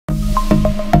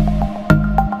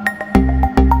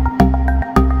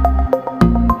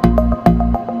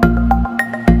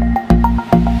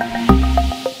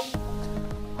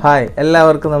Hi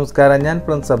എല്ലാവർക്കും നമസ്കാരം. ഞാൻ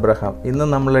പ്രിൻസ് അബ്രഹാം. ഇന്ന്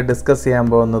നമ്മൾ ഡിസ്കസ് ചെയ്യാൻ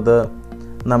പോകുന്നത്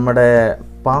നമ്മുടെ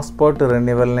പാസ്പോർട്ട്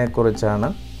റിന്യൂവലിനെ കുറിച്ചാണ്.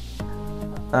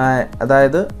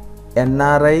 അതായത്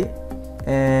NRI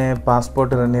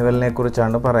പാസ്പോർട്ട് റിന്യൂവലിനെ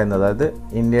കുറിച്ചാണ് പറയുന്നത്. അതായത്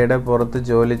ഇന്ത്യയുടെ പുറത്ത്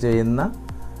ജോലി ചെയ്യുന്ന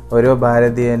ഓരോ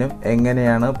ഭാരതീയനും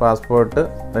എങ്ങനെയാണ് പാസ്പോർട്ട്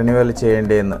റിന്യൂവൽ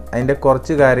ചെയ്യേണ്ടതെന്ന്, അതിൻ്റെ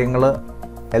കുറച്ച് കാര്യങ്ങൾ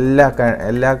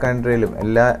എല്ലാ കൺട്രിയിലും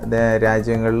എല്ലാ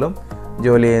രാജ്യങ്ങളിലും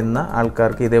ജോലി ചെയ്യുന്ന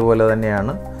ആൾക്കാർക്ക് ഇതേപോലെ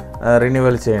തന്നെയാണ്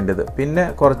റിന്യൂവൽ ചെയ്യേണ്ടത്. പിന്നെ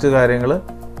കുറച്ച് കാര്യങ്ങൾ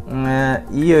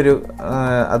ഈ ഒരു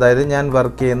അതായത് ഞാൻ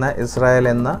വർക്ക് ചെയ്യുന്ന ഇസ്രായേൽ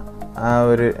എന്ന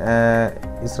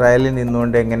ഇസ്രായേലിൽ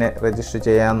നിന്നുകൊണ്ട് എങ്ങനെ രജിസ്റ്റർ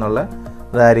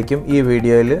ചെയ്യാമെന്നുള്ളതായിരിക്കും ഈ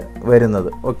വീഡിയോയിൽ വരുന്നത്.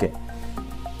 ഓക്കെ,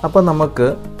 അപ്പോൾ നമുക്ക്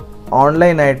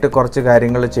ഓൺലൈനായിട്ട് കുറച്ച്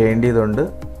കാര്യങ്ങൾ ചെയ്യേണ്ടതുണ്ട്.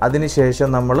 അതിനുശേഷം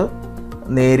നമ്മൾ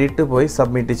നേരിട്ട് പോയി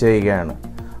സബ്മിറ്റ് ചെയ്യുകയാണ്.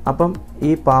 അപ്പം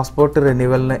ഈ പാസ്പോർട്ട്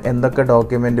റിന്യൂവലിന് എന്തൊക്കെ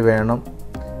ഡോക്യുമെൻ്റ് വേണം,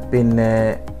 പിന്നെ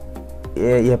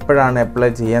എപ്പോഴാണ് അപ്ലൈ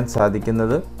ചെയ്യാൻ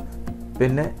സാധിക്കുന്നത്,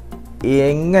 പിന്നെ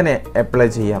എങ്ങനെ അപ്ലൈ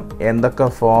ചെയ്യാം, എന്തൊക്കെ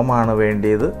ഫോമാണ്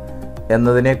വേണ്ടിയത്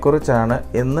എന്നതിനെക്കുറിച്ചാണ്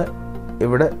ഇന്ന്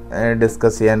ഇവിടെ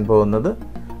ഡിസ്കസ് ചെയ്യാൻ പോകുന്നത്.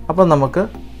 അപ്പം നമുക്ക്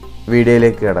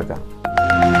വീഡിയോയിലേക്ക് കിടക്കാം.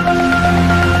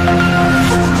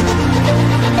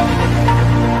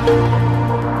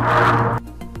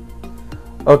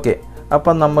 ഓക്കെ,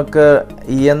 അപ്പം നമുക്ക്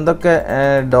എന്തൊക്കെ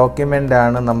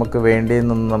ഡോക്യുമെൻ്റാണ് നമുക്ക്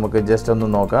വേണ്ടിയെന്നൊന്ന് നമുക്ക് ജസ്റ്റ് ഒന്ന്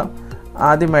നോക്കാം.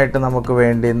 ആദ്യമായിട്ട് നമുക്ക്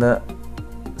വേണ്ടിയെന്ന്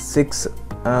 6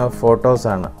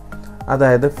 ഫോട്ടോസാണ്.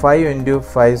 അതായത്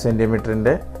 5x5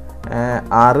 സെൻറ്റിമീറ്ററിൻ്റെ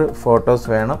 6 ഫോട്ടോസ്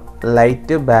വേണം.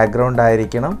 ലൈറ്റ് ബാക്ക്ഗ്രൗണ്ട്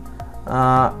ആയിരിക്കണം.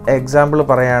 എക്സാമ്പിൾ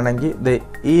പറയുകയാണെങ്കിൽ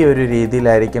ഈ ഒരു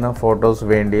രീതിയിലായിരിക്കണം ഫോട്ടോസ്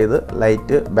വേണ്ടിയത്.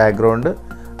 ലൈറ്റ് ബാക്ക്ഗ്രൗണ്ട്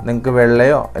നിങ്ങൾക്ക്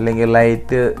വെള്ളയോ അല്ലെങ്കിൽ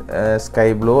ലൈറ്റ് സ്കൈ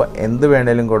ബ്ലൂ എന്ത്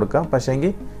വേണേലും കൊടുക്കാം.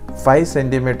 പക്ഷേങ്കിൽ 5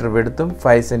 സെൻറ്റിമീറ്റർ വിഡ്ത്തും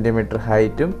 5 സെൻറ്റിമീറ്റർ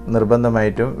ഹൈറ്റും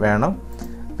നിർബന്ധമായിട്ടും വേണം.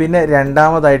 പിന്നെ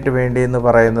രണ്ടാമതായിട്ട് വേണ്ടിയെന്ന്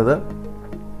പറയുന്നത്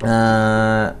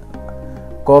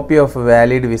കോപ്പി ഓഫ്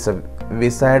വാലിഡ്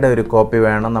വിസയുടെ ഒരു കോപ്പി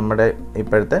വേണം. നമ്മുടെ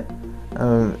ഇപ്പോഴത്തെ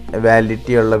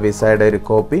വാലിഡിറ്റി ഉള്ള വിസയുടെ ഒരു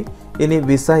കോപ്പി. ഇനി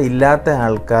വിസ ഇല്ലാത്ത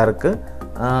ആൾക്കാർക്ക്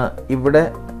ഇവിടെ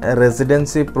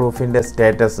റെസിഡൻസി പ്രൂഫിൻ്റെ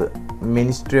സ്റ്റാറ്റസ്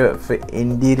മിനിസ്ട്രി ഓഫ്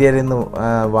ഇൻറ്റീരിയറിൽ നിന്ന്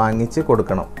വാങ്ങിച്ച്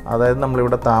കൊടുക്കണം. അതായത്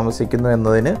നമ്മളിവിടെ താമസിക്കുന്നു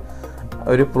എന്നതിന്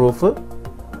ഒരു പ്രൂഫ്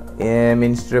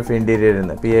മിനിസ്ട്രി ഓഫ് ഇൻറ്റീരിയറിൽ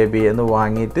നിന്ന് PIB എന്ന്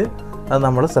വാങ്ങിയിട്ട് അത്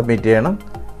നമ്മൾ സബ്മിറ്റ് ചെയ്യണം.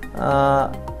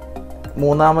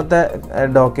 മൂന്നാമത്തെ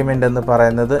ഡോക്യുമെൻ്റ് എന്ന്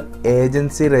പറയുന്നത്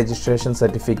ഏജൻസി രജിസ്ട്രേഷൻ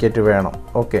സർട്ടിഫിക്കറ്റ് വേണം.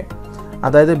 ഓക്കെ,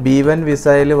 അതായത് B1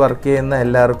 വിസയിൽ വർക്ക് ചെയ്യുന്ന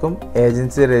എല്ലാവർക്കും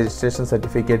ഏജൻസി രജിസ്ട്രേഷൻ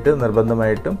സർട്ടിഫിക്കറ്റ്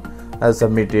നിർബന്ധമായിട്ടും അത്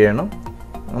സബ്മിറ്റ് ചെയ്യണം.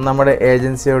 നമ്മുടെ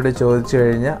ഏജൻസിയോട് ചോദിച്ചു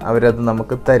കഴിഞ്ഞാൽ അവരത്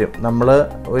നമുക്ക് തരും. നമ്മൾ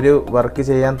ഒരു വർക്ക്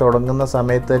ചെയ്യാൻ തുടങ്ങുന്ന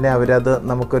സമയത്ത് തന്നെ അവരത്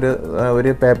നമുക്കൊരു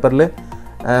പേപ്പറിൽ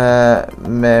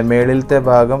മേളിലത്തെ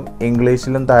ഭാഗം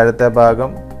ഇംഗ്ലീഷിലും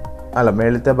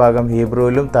മേളിലത്തെ ഭാഗം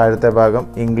ഹീബ്രുവിലും താഴത്തെ ഭാഗം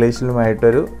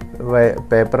ഇംഗ്ലീഷിലുമായിട്ടൊരു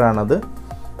പേപ്പറാണത്.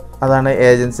 അതാണ്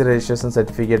ഏജൻസി രജിസ്ട്രേഷൻ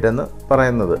സർട്ടിഫിക്കറ്റ് എന്ന്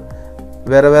പറയുന്നത്.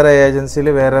 വേറെ ഏജൻസിയിൽ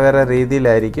വേറെ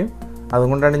രീതിയിലായിരിക്കും.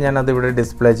 അതുകൊണ്ടാണ് ഞാൻ അതിവിടെ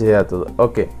ഡിസ്പ്ലേ ചെയ്യാത്തത്.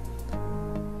 ഓക്കെ,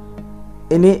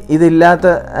 ഇനി ഇതില്ലാത്ത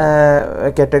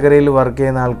കാറ്റഗറിയിൽ വർക്ക്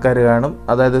ചെയ്യുന്ന ആൾക്കാർ കാണും.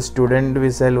 അതായത് സ്റ്റുഡൻറ്റ്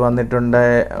വിസയിൽ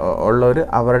ഉള്ളവർ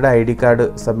അവരുടെ ID കാർഡ്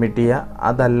സബ്മിറ്റ് ചെയ്യുക.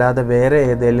 അതല്ലാതെ വേറെ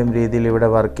ഏതെങ്കിലും രീതിയിൽ ഇവിടെ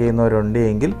വർക്ക് ചെയ്യുന്നവരുണ്ട്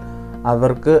എങ്കിൽ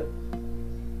അവർക്ക്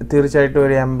തീർച്ചയായിട്ടും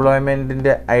ഒരു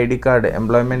എംപ്ലോയ്മെൻറ്റ് ID കാർഡ്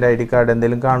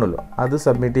എന്തെങ്കിലും കാണുമല്ലോ, അത്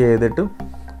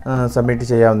സബ്മിറ്റ്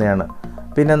ചെയ്യാവുന്നതാണ്.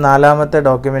 പിന്നെ നാലാമത്തെ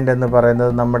ഡോക്യുമെൻ്റ് എന്ന്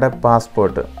പറയുന്നത് നമ്മുടെ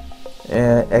പാസ്പോർട്ട്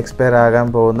എക്സ്പയർ ആകാൻ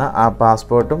പോകുന്ന ആ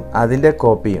പാസ്പോർട്ടും അതിൻ്റെ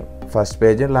കോപ്പിയും ഫസ്റ്റ്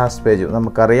പേജും ലാസ്റ്റ് പേജും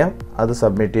നമുക്കറിയാം, അത്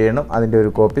സബ്മിറ്റ് ചെയ്യണം. അതിൻ്റെ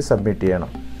ഒരു കോപ്പി സബ്മിറ്റ് ചെയ്യണം.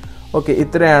 ഓക്കെ,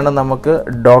 ഇത്രയാണ് നമുക്ക്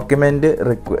ഡോക്യുമെൻ്റ്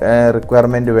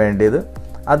റിക്വയർമെൻറ്റ് വേണ്ടിയത്.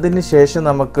 അതിന് ശേഷം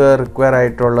നമുക്ക് റിക്വയർ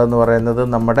ആയിട്ടുള്ളതെന്ന് പറയുന്നത്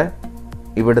നമ്മുടെ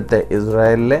ഇവിടുത്തെ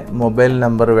ഇസ്രായേലിലെ മൊബൈൽ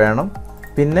നമ്പർ വേണം.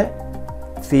 പിന്നെ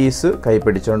ഫീസ്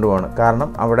കൈപ്പിടിച്ചുകൊണ്ട് പോകണം. കാരണം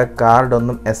അവിടെ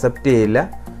കാർഡൊന്നും അക്സെപ്റ്റ് ചെയ്യില്ല,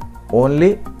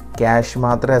 ഓൺലി ക്യാഷ്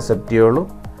മാത്രമേ അക്സെപ്റ്റ് ചെയ്യുള്ളൂ.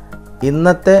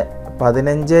 ഇന്നത്തെ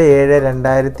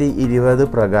 15/7/2020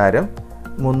 പ്രകാരം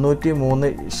 303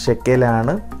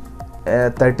 ഷെക്കലാണ്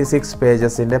 36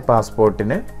 പേജസിൻ്റെ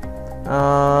പാസ്പോർട്ടിന്.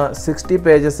 60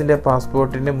 പേജസിൻ്റെ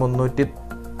പാസ്പോർട്ടിന്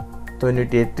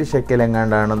 398 ഷെക്കൽ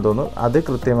എങ്ങാണ്ടാണെന്ന് തോന്നുന്നു, അത്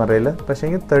കൃത്യമറിയില്ല. പക്ഷേ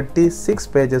 36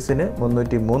 പേജസിന്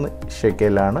 303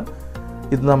 ഷെക്കലാണ്.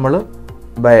 ഇത് നമ്മൾ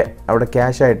അവിടെ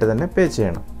ക്യാഷായിട്ട് തന്നെ പേ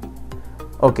ചെയ്യണം.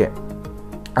 ഓക്കെ,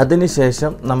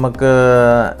 അതിനുശേഷം നമുക്ക്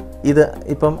ഇത്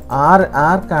ഇപ്പം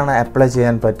ആർക്കാണ് അപ്ലൈ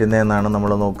ചെയ്യാൻ പറ്റുന്നതെന്നാണ്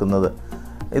നമ്മൾ നോക്കുന്നത്.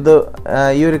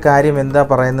 ഈ ഒരു കാര്യം എന്താ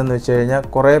പറയുന്നതെന്ന് വെച്ച് കഴിഞ്ഞാൽ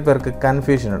കുറേ പേർക്ക്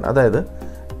കൺഫ്യൂഷനുണ്ട്. അതായത്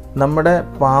നമ്മുടെ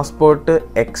പാസ്പോർട്ട്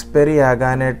എക്സ്പയറി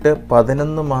ആകാനായിട്ട്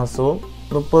 11 മാസവും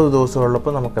 30 ദിവസവും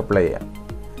ഉള്ളപ്പോൾ നമുക്ക് അപ്ലൈ ചെയ്യാം.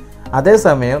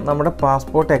 അതേസമയം നമ്മുടെ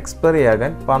പാസ്പോർട്ട് എക്സ്പയറി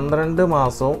ആകാൻ 12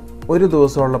 മാസവും 1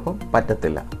 ദിവസം ഉള്ളപ്പം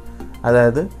പറ്റത്തില്ല.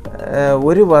 അതായത്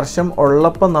ഒരു വർഷം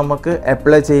ഉള്ളപ്പോൾ നമുക്ക്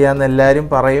അപ്ലൈ ചെയ്യാമെന്ന് എല്ലാവരും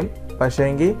പറയും.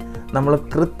 പക്ഷേങ്കിൽ നമ്മൾ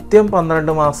കൃത്യം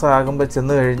 12 മാസം ആകുമ്പോൾ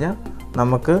ചെന്ന് കഴിഞ്ഞാൽ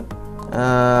നമുക്ക്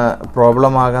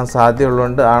പ്രോബ്ലം ആകാൻ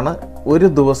സാധ്യതയുള്ളതുകൊണ്ട് ആണ് ഒരു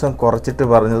ദിവസം കുറച്ചിട്ട്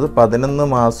പറഞ്ഞത്. 11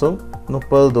 മാസവും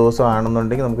 30 ദിവസം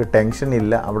ആണെന്നുണ്ടെങ്കിൽ നമുക്ക് ടെൻഷൻ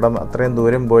ഇല്ല. അവിടെ അത്രയും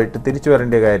ദൂരം പോയിട്ട് തിരിച്ചു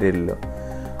വരേണ്ട കാര്യമില്ലല്ലോ.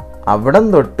 അവിടം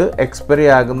തൊട്ട് എക്സ്പയറി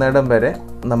ആകുന്നിടം വരെ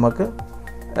നമുക്ക്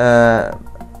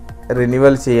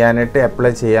റിന്യൂവൽ ചെയ്യാനായിട്ട്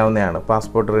അപ്ലൈ ചെയ്യാവുന്നതാണ്.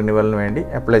 പാസ്പോർട്ട് റിന്യൂവലിന് വേണ്ടി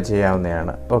അപ്ലൈ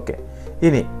ചെയ്യാവുന്നതാണ്. ഓക്കെ,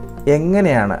 ഇനി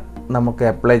എങ്ങനെയാണ് നമുക്ക്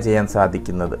അപ്ലൈ ചെയ്യാൻ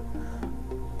സാധിക്കുന്നത്?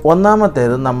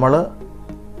 ഒന്നാമത്തേത് നമ്മൾ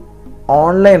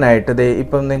ഓൺലൈനായിട്ട്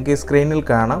ഇപ്പം നിങ്ങൾക്ക് സ്ക്രീനിൽ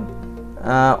കാണാം,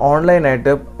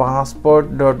 ഓൺലൈനായിട്ട്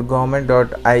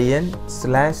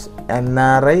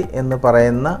passport.government.in/NRI എന്ന്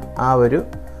പറയുന്ന ആ ഒരു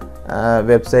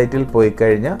വെബ്സൈറ്റിൽ പോയി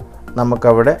കഴിഞ്ഞാൽ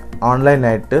നമുക്കവിടെ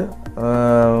ഓൺലൈനായിട്ട്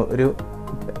ഒരു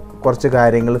കുറച്ച്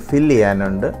കാര്യങ്ങൾ ഫില്ല്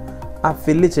ചെയ്യാനുണ്ട്. ആ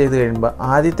ഫില്ല് ചെയ്ത് കഴിയുമ്പോൾ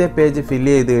ആദ്യത്തെ പേജ്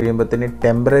ഫില്ല് ചെയ്ത് കഴിയുമ്പോഴത്തേന്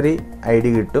ടെമ്പററി ID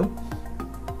കിട്ടും.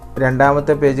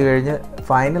 രണ്ടാമത്തെ പേജ് കഴിഞ്ഞ്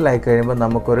ഫൈനലായി കഴിയുമ്പോൾ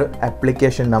നമുക്കൊരു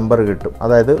ആപ്ലിക്കേഷൻ നമ്പർ കിട്ടും.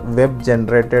 അതായത് വെബ്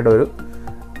ജനറേറ്റഡ് ഒരു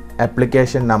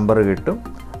ആപ്ലിക്കേഷൻ നമ്പർ കിട്ടും.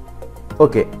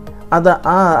 ഓക്കെ, അത്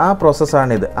ആ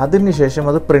പ്രോസസ്സാണിത്. അതിനുശേഷം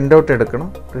അത് പ്രിൻ്റ് ഔട്ട് എടുക്കണം.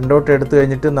 പ്രിൻ്റ് ഔട്ട് എടുത്തു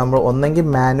കഴിഞ്ഞിട്ട് നമ്മൾ ഒന്നെങ്കിൽ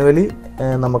മാനുവലി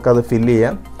നമുക്കത് ഫില്ല്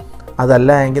ചെയ്യാം, അതല്ല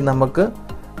എങ്കിൽ നമുക്ക്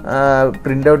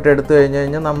പ്രിൻ്റ് ഔട്ട് എടുത്തു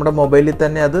കഴിഞ്ഞാൽ നമ്മുടെ മൊബൈലിൽ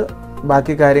തന്നെ അത്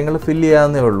ബാക്കി കാര്യങ്ങൾ ഫില്ല്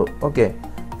ചെയ്യാവുന്നേ ഉള്ളൂ. ഓക്കെ,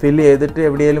 ഫില്ല് ചെയ്തിട്ട്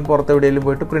എവിടെയെങ്കിലും പുറത്ത് എവിടെയെങ്കിലും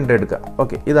പോയിട്ട് പ്രിൻ്റ് എടുക്കുക.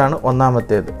 ഓക്കെ, ഇതാണ്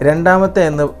ഒന്നാമത്തേത്. രണ്ടാമത്തെ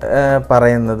എന്ന്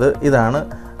പറയുന്നത് ഇതാണ്.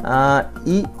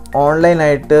 ഈ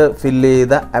ഓൺലൈനായിട്ട് ഫില്ല്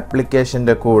ചെയ്ത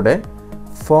ആപ്ലിക്കേഷൻ്റെ കൂടെ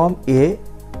form A,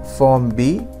 form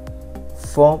B,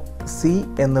 form C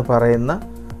എന്ന് പറയുന്ന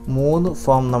 3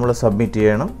 ഫോം നമ്മൾ സബ്മിറ്റ്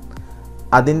ചെയ്യണം.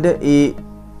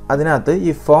 അതിനകത്ത് ഈ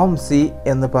ഫോം സി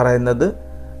എന്ന് പറയുന്നത്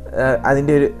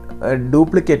അതിൻ്റെ ഒരു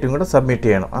ഡ്യൂപ്ലിക്കേറ്റും കൂടെ സബ്മിറ്റ്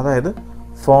ചെയ്യണം. അതായത്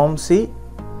ഫോം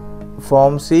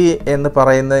സി എന്ന്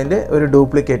പറയുന്നതിൻ്റെ ഒരു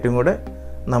ഡ്യൂപ്ലിക്കേറ്റും കൂടെ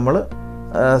നമ്മൾ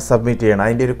സബ്മിറ്റ് ചെയ്യണം.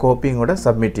 അതിൻ്റെ ഒരു കോപ്പിയും കൂടെ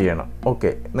സബ്മിറ്റ് ചെയ്യണം. ഓക്കെ,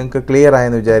 നിങ്ങൾക്ക് ക്ലിയർ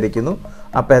ആയെന്ന് വിചാരിക്കുന്നു.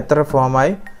 അപ്പോൾ എത്ര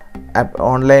ഫോമായി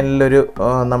ഓൺലൈനിലൊരു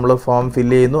നമ്മൾ ഫോം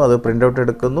ഫില്ല് ചെയ്യുന്നു, അത് പ്രിൻ്റ് ഔട്ട്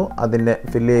എടുക്കുന്നു, അതിൻ്റെ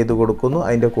ഫില്ല് ചെയ്ത് കൊടുക്കുന്നു,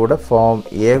 അതിൻ്റെ കൂടെ ഫോം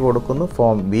എ കൊടുക്കുന്നു,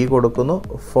 ഫോം ബി കൊടുക്കുന്നു,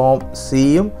 ഫോം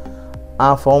സിയും ആ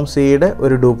ഫോം സിയുടെ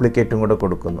ഒരു ഡ്യൂപ്ലിക്കേറ്റും കൂടെ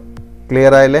കൊടുക്കുന്നു.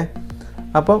 ക്ലിയർ ആയില്ലേ?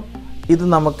 അപ്പം ഇത്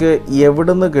നമുക്ക്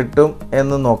എവിടുന്ന് കിട്ടും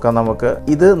എന്ന് നോക്കാം.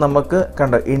 ഇത് നമുക്ക്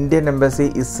കണ്ടോ, ഇന്ത്യൻ എംബസി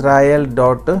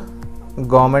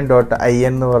israel.government.in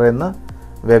എന്ന് പറയുന്ന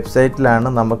വെബ്സൈറ്റിലാണ്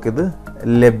നമുക്കിത്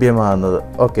ലഭ്യമാകുന്നത്.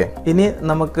 ഓക്കെ, ഇനി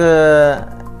നമുക്ക്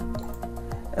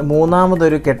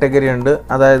മൂന്നാമതൊരു കാറ്റഗറി ഉണ്ട്.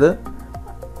 അതായത്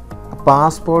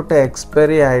പാസ്പോർട്ട്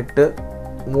എക്സ്പയറി ആയിട്ട്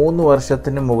 3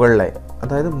 വർഷത്തിന് മുകളിലായി,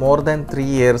 അതായത് more than 3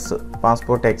 years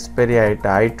passport expiry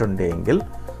ആയിട്ടുണ്ടെങ്കിൽ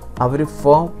അവർ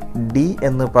ഫോം ഡി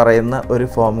എന്ന് പറയുന്ന ഒരു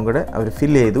ഫോം കൂടെ അവർ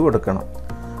ഫില്ല് ചെയ്ത് കൊടുക്കണം.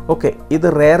 ഓക്കെ, ഇത്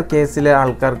റെയർ കേസിലെ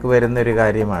ആൾക്കാർക്ക് വരുന്ന ഒരു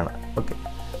കാര്യമാണ്. ഓക്കെ,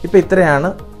 ഇപ്പോൾ ഇത്രയാണ്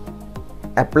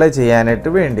അപ്ലൈ ചെയ്യാനായിട്ട്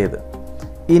വേണ്ടിയത്.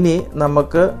 ഇനി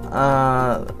നമുക്ക്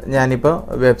ഞാനിപ്പോൾ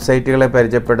വെബ്സൈറ്റുകളെ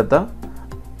പരിചയപ്പെടുത്താം.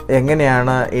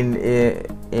 എങ്ങനെയാണ്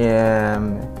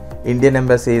ഇന്ത്യൻ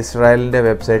എംബസി ഇസ്രായേലിൻ്റെ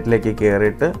വെബ്സൈറ്റിലേക്ക്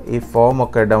കയറിയിട്ട് ഈ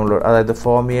ഫോമൊക്കെ ഡൗൺലോഡ്, അതായത്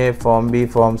form A, form B,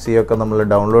 form C ഒക്കെ നമ്മൾ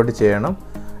ഡൗൺലോഡ് ചെയ്യണം.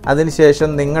 അതിനുശേഷം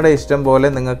നിങ്ങളുടെ ഇഷ്ടം പോലെ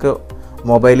നിങ്ങൾക്ക്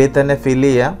മൊബൈലിൽ തന്നെ ഫില്ല്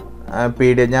ചെയ്യാം.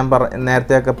 ഞാൻ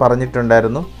നേരത്തെയൊക്കെ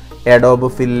പറഞ്ഞിട്ടുണ്ടായിരുന്നു, എഡോബ്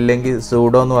ഫിൽ ഇല്ലെങ്കിൽ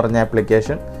സൂഡോ എന്ന് പറഞ്ഞ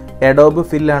ആപ്ലിക്കേഷൻ. എഡോബ്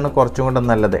ഫില്ലാണ് കുറച്ചും കൂടെ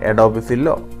നല്ലത്. എഡോബ്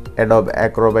ഫില്ലോ എഡോബ്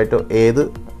ആക്രോബൈറ്റോ ഏത്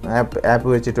ആപ്പ്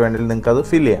വെച്ചിട്ട് വേണമെങ്കിലും നിങ്ങൾക്കത്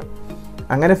ഫില്ല് ചെയ്യാം.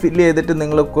 അങ്ങനെ ഫില്ല് ചെയ്തിട്ട്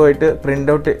നിങ്ങൾ പോയിട്ട്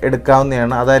പ്രിൻ്റ് ഔട്ട്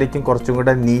എടുക്കാവുന്നതാണ്. അതായിരിക്കും കുറച്ചും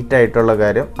കൂടെ നീറ്റായിട്ടുള്ള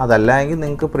കാര്യം. അതല്ല എങ്കിൽ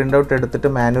നിങ്ങൾക്ക് പ്രിൻ്റ് ഔട്ട് എടുത്തിട്ട്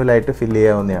മാനുവലായിട്ട് ഫില്ല്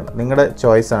ചെയ്യാവുന്നതാണ്. നിങ്ങളുടെ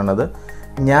ചോയ്സാണത്.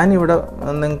 ഞാനിവിടെ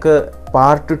നിങ്ങൾക്ക്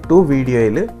പാർട്ട് 2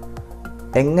 വീഡിയോയിൽ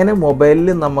എങ്ങനെ മൊബൈലിൽ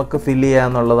നമുക്ക് ഫില്ല്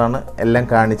ചെയ്യാമെന്നുള്ളതാണ് എല്ലാം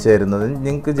കാണിച്ചു തരുന്നത്.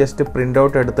 നിങ്ങൾക്ക് ജസ്റ്റ് പ്രിൻ്റ്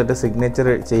ഔട്ട് എടുത്തിട്ട് സിഗ്നേച്ചർ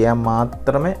ചെയ്യാൻ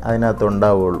മാത്രമേ അതിനകത്ത്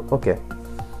ഉണ്ടാവുകയുള്ളൂ. ഓക്കെ,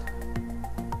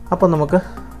 അപ്പോൾ നമുക്ക്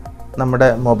നമ്മുടെ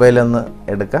മൊബൈലൊന്ന്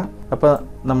എടുക്കാം. അപ്പോൾ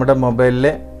നമ്മുടെ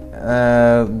മൊബൈലിലെ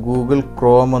ഗൂഗിൾ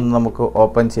ക്രോം ഒന്ന് നമുക്ക്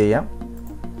ഓപ്പൺ ചെയ്യാം.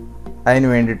 അതിന്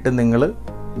വേണ്ടിയിട്ട് നിങ്ങൾ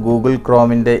ഗൂഗിൾ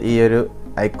ക്രോമിൻ്റെ ഈ ഒരു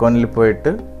ഐക്കോണിൽ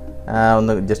പോയിട്ട്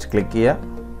ഒന്ന് ജസ്റ്റ് ക്ലിക്ക് ചെയ്യുക.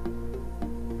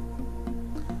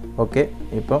 ഓക്കെ,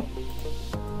 ഇപ്പം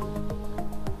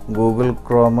ഗൂഗിൾ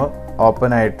ക്രോം ഓപ്പൺ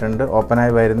ആയിട്ടുണ്ട്.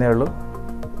 ഓപ്പണായി വരുന്നേ ഉള്ളൂ,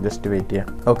 ജസ്റ്റ് വെയിറ്റ് ചെയ്യാം.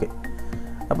 ഓക്കെ,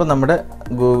 അപ്പോൾ നമ്മുടെ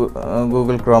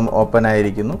ഗൂഗിൾ ക്രോം ഓപ്പൺ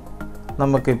ആയിരിക്കുന്നു.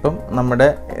 നമുക്കിപ്പം നമ്മുടെ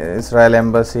ഇസ്രായേൽ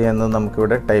എംബസി എന്ന്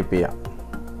നമുക്കിവിടെ ടൈപ്പ് ചെയ്യാം.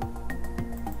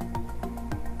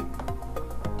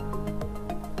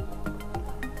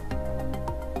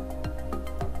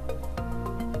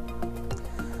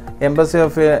 Embassy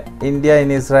of India in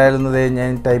Israel എന്നത്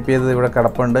ഞാൻ ടൈപ്പ് ചെയ്തത് ഇവിടെ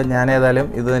കിടപ്പുണ്ട്. ഞാൻ ഏതായാലും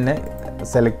ഇത് തന്നെ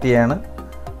സെലക്ട് ചെയ്യാണ്.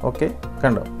 ഓക്കെ,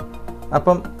 കണ്ടോ?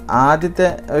 അപ്പം ആദ്യത്തെ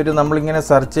ഒരു നമ്മളിങ്ങനെ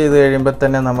സെർച്ച് ചെയ്ത് കഴിയുമ്പോൾ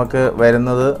തന്നെ നമുക്ക്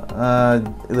വരുന്നത്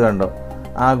ഇത് കണ്ടോ,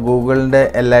 ആ ഗൂഗിളിൻ്റെ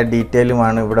എല്ലാ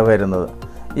ഡീറ്റെയിലുമാണ് ഇവിടെ വരുന്നത്.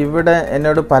 ഇവിടെ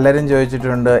എന്നോട് പലരും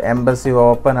ചോദിച്ചിട്ടുണ്ട് എംബസി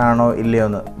ഓപ്പൺ ആണോ ഇല്ലയോ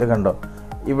എന്ന്. ഇത് കണ്ടോ,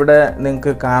 ഇവിടെ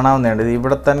നിങ്ങൾക്ക് കാണാവുന്നതാണ്.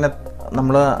 ഇവിടെ തന്നെ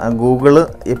നമ്മൾ ഗൂഗിള്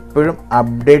എപ്പോഴും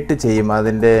അപ്ഡേറ്റ് ചെയ്യും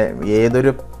അതിൻ്റെ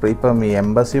ഏതൊരു ഇപ്പം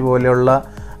എംബസി പോലെയുള്ള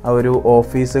ഒരു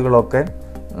ഓഫീസുകളൊക്കെ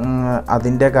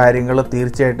അതിൻ്റെ കാര്യങ്ങൾ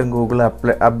തീർച്ചയായിട്ടും ഗൂഗിൾ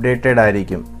അപ്ഡേറ്റഡ്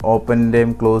ആയിരിക്കും,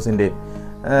 ഓപ്പണിൻ്റെയും ക്ലോസിൻ്റെയും.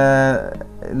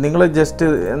 നിങ്ങൾ ജസ്റ്റ്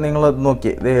നിങ്ങൾ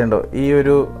നോക്കി ഇത് കണ്ടോ, ഈ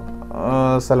ഒരു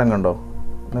സ്ഥലം കണ്ടോ,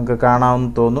 നിങ്ങൾക്ക്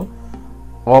കാണാമെന്ന് തോന്നും,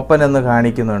 ഓപ്പൺ എന്ന്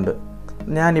കാണിക്കുന്നുണ്ട്.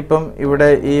 ഞാനിപ്പം ഇവിടെ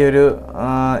ഈ ഒരു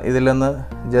ഇതിലൊന്ന്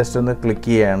ജസ്റ്റ് ഒന്ന് ക്ലിക്ക്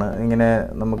ചെയ്യുകയാണ്. ഇങ്ങനെ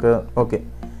നമുക്ക് ഓക്കെ,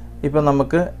 ഇപ്പം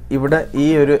നമുക്ക് ഇവിടെ ഈ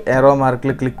ഒരു എറോ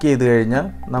മാർക്കിൽ ക്ലിക്ക് ചെയ്ത് കഴിഞ്ഞാൽ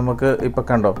നമുക്ക് ഇപ്പം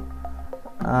കണ്ടോ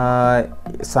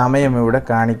സമയം ഇവിടെ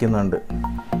കാണിക്കുന്നുണ്ട്.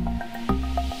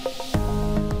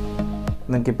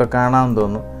 നിങ്ങൾക്കിപ്പോൾ കാണാമെന്ന്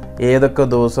തോന്നുന്നു ഏതൊക്കെ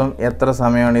ദിവസം എത്ര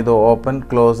സമയമാണ് ഇത് ഓപ്പൺ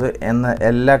ക്ലോസ് എന്ന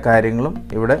എല്ലാ കാര്യങ്ങളും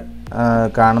ഇവിടെ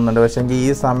കാണുന്നുണ്ട്. പക്ഷേങ്കിൽ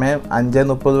ഈ സമയം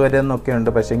 5:30 വരെ എന്നൊക്കെ ഉണ്ട്.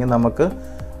 പക്ഷേങ്കിൽ നമുക്ക്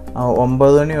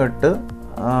 9 മണി തൊട്ട്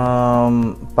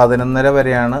 11:30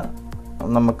 വരെയാണ്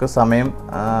നമുക്ക് സമയം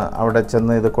അവിടെ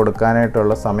ചെന്ന് ഇത്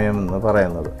കൊടുക്കാനായിട്ടുള്ള സമയം എന്ന്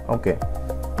പറയുന്നത്. ഓക്കെ,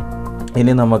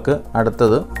 ഇനി നമുക്ക്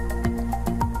അടുത്തത്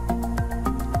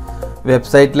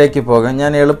വെബ്സൈറ്റിലേക്ക് പോകാം.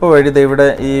 ഞാൻ എളുപ്പ വഴി ഇവിടെ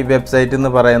ഈ വെബ്സൈറ്റ് എന്ന്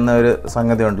പറയുന്ന ഒരു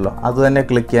സംഗതി ഉണ്ടല്ലോ, അത് തന്നെ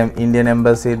ക്ലിക്ക് ചെയ്യാം.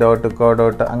 indianembassy.co.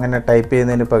 അങ്ങനെ ടൈപ്പ്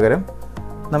ചെയ്യുന്നതിന് പകരം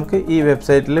നമുക്ക് ഈ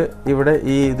വെബ്സൈറ്റിൽ ഇവിടെ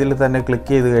ഈ ഇതിൽ തന്നെ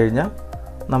ക്ലിക്ക് ചെയ്ത് കഴിഞ്ഞാൽ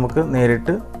നമുക്ക്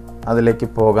നേരിട്ട് അതിലേക്ക്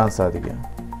പോകാൻ സാധിക്കും.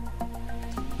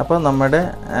 അപ്പോൾ നമ്മുടെ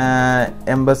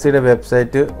എംബസിയുടെ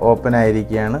വെബ്സൈറ്റ് ഓപ്പൺ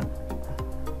ആയിരിക്കുകയാണ്.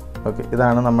 ഓക്കെ,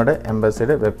 ഇതാണ് നമ്മുടെ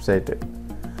എംബസിയുടെ വെബ്സൈറ്റ്.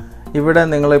 ഇവിടെ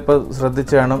നിങ്ങളിപ്പോൾ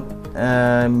ശ്രദ്ധിച്ച് കാണും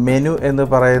മെനു എന്ന്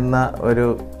പറയുന്ന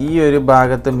ഈ ഒരു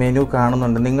ഭാഗത്ത് മെനു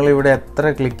കാണുന്നുണ്ട്. നിങ്ങളിവിടെ എത്ര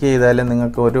ക്ലിക്ക് ചെയ്താലും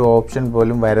നിങ്ങൾക്ക് ഒരു ഓപ്ഷൻ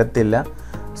പോലും വരത്തില്ല.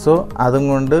 സോ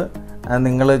അതുകൊണ്ട്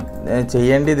നിങ്ങൾ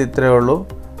ചെയ്യേണ്ടത് ഇത്രയേ ഉള്ളൂ.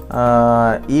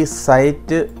 ഈ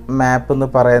സൈറ്റ് മാപ്പ് എന്ന്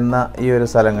പറയുന്ന ഈ ഒരു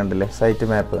സ്ഥലം കണ്ടില്ലേ, സൈറ്റ്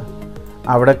മാപ്പ്,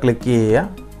 അവിടെ ക്ലിക്ക് ചെയ്യുക.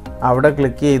 അവിടെ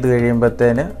ക്ലിക്ക് ചെയ്ത്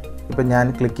കഴിയുമ്പോഴത്തേന് ഇപ്പം ഞാൻ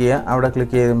ക്ലിക്ക് ചെയ്യുക, അവിടെ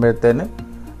ക്ലിക്ക് ചെയ്യുമ്പോഴത്തേന്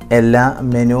എല്ലാ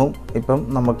മെനുവും ഇപ്പം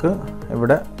നമുക്ക്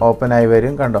ഇവിടെ ഓപ്പണായി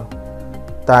വരും. കണ്ടോ,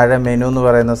 താഴെ മെനു എന്ന്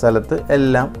പറയുന്ന സ്ഥലത്ത്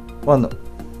എല്ലാം വന്നു.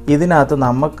 ഇതിനകത്ത്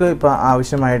നമുക്ക് ഇപ്പോൾ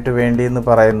ആവശ്യമായിട്ട് വേണ്ടിയെന്ന്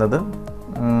പറയുന്നത്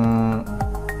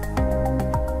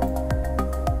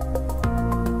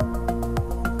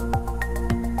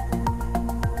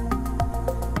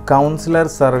കൗൺസിലർ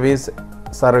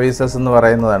സർവീസസ് എന്ന്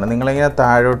പറയുന്നതാണ്. നിങ്ങളിങ്ങനെ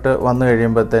താഴോട്ട് വന്നു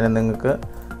കഴിയുമ്പോഴത്തേനും നിങ്ങൾക്ക്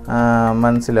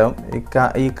മനസ്സിലാവും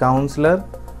ഈ കൗൺസിലർ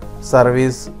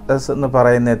സർവീസസ് എന്ന്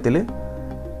പറയുന്നതിൽ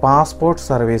പാസ്പോർട്ട്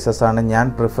സർവീസസ് ആണ് ഞാൻ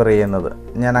പ്രിഫർ ചെയ്യുന്നത്.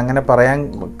 ഞാൻ അങ്ങനെ പറയാൻ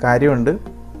കാര്യമുണ്ട്,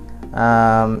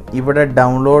 ഇവിടെ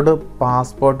ഡൗൺലോഡ്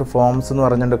പാസ്പോർട്ട് ഫോംസ് എന്ന്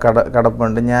പറഞ്ഞുകൊണ്ട്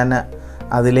കിടപ്പുണ്ട്. ഞാൻ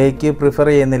അതിലേക്ക് പ്രിഫർ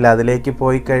ചെയ്യുന്നില്ല. അതിലേക്ക്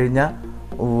പോയി കഴിഞ്ഞാൽ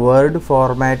വേർഡ്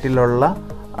ഫോർമാറ്റിലുള്ള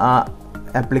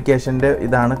ആപ്ലിക്കേഷൻ്റെ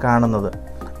ഇതാണ് കാണുന്നത്.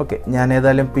 ഓക്കെ, ഞാൻ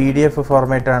ഏതായാലും PDF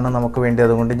ഫോർമാറ്റാണ് നമുക്ക് വേണ്ടി.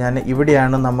 അതുകൊണ്ട് ഞാൻ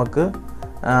ഇവിടെയാണ് നമുക്ക്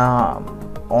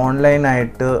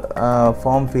ഓൺലൈനായിട്ട്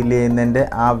ഫോം ഫില്ല് ചെയ്യുന്നതിൻ്റെ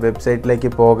ആ വെബ്സൈറ്റിലേക്ക്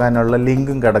പോകാനുള്ള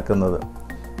ലിങ്കും കിടക്കുന്നത്.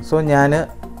 സോ ഞാൻ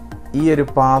ഈ ഒരു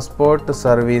പാസ്പോർട്ട്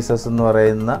സർവീസസ് എന്ന്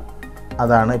പറയുന്ന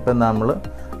അതാണ് ഇപ്പം നമ്മൾ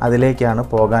അതിലേക്കാണ്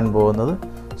പോകാൻ പോകുന്നത്.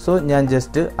 സോ ഞാൻ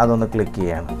ജസ്റ്റ് അതൊന്ന് ക്ലിക്ക്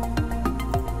ചെയ്യാണ്.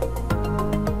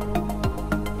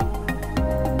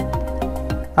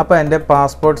 അപ്പോൾ എൻ്റെ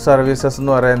പാസ്പോർട്ട് സർവീസസ്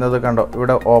എന്ന് പറയുന്നത് കണ്ടോ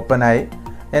ഇവിടെ ഓപ്പണായി.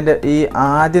 എൻ്റെ ഈ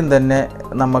ആദ്യം തന്നെ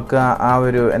നമുക്ക് ആ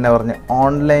ഒരു എന്നാ പറഞ്ഞ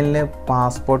ഓൺലൈനിൽ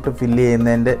പാസ്പോർട്ട് ഫില്ല്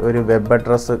ചെയ്യുന്നതിൻ്റെ ഒരു വെബ്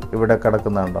അഡ്രസ്സ് ഇവിടെ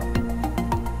കിടക്കുന്നുണ്ടോ,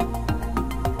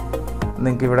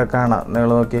 നിങ്ങൾക്ക് ഇവിടെ കാണാം. നിങ്ങൾ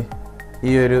നോക്കി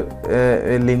ഈ ഒരു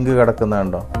ലിങ്ക്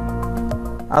കിടക്കുന്നുണ്ടോ,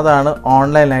 അതാണ്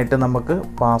ഓൺലൈനായിട്ട് നമുക്ക്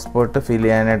പാസ്പോർട്ട് ഫില്ല്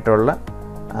ചെയ്യാനായിട്ടുള്ള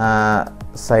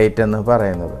സൈറ്റ് എന്ന്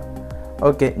പറയുന്നത്.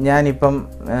 ഓക്കെ, ഞാനിപ്പം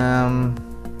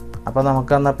അപ്പോൾ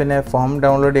നമുക്കെന്നാൽ പിന്നെ ഫോം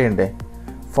ഡൗൺലോഡ് ചെയ്യണ്ടേ.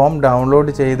 ഫോം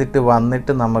ഡൗൺലോഡ് ചെയ്തിട്ട്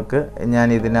വന്നിട്ട് നമുക്ക് ഞാൻ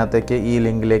ഇതിനകത്തേക്ക് ഈ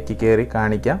ലിങ്കിലേക്ക് കയറി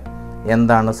കാണിക്കാം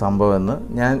എന്താണ് സംഭവമെന്ന്.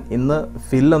 ഞാൻ ഇന്ന്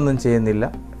ഫില്ലൊന്നും ചെയ്യുന്നില്ല.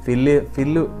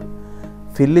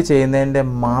 ഫില്ല് ചെയ്യുന്നതിൻ്റെ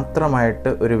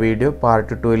മാത്രമായിട്ട് ഒരു വീഡിയോ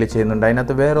പാർട്ട് 2 ചെയ്യുന്നുണ്ട്.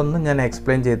 അതിനകത്ത് വേറൊന്നും ഞാൻ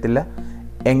എക്സ്പ്ലെയിൻ ചെയ്യത്തില്ല.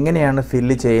 എങ്ങനെയാണ്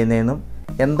ഫില്ല് ചെയ്യുന്നതെന്നും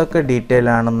എന്തൊക്കെ ഡീറ്റെയിൽ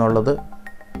ആണെന്നുള്ളത്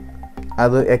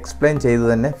അത് എക്സ്പ്ലെയിൻ ചെയ്ത്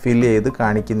തന്നെ ഫില്ല് ചെയ്ത്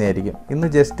കാണിക്കുന്നതായിരിക്കും. ഇന്ന്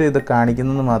ജസ്റ്റ് ഇത്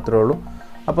കാണിക്കുന്നത് മാത്രമേ ഉള്ളൂ.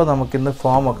 അപ്പോൾ നമുക്കിന്ന്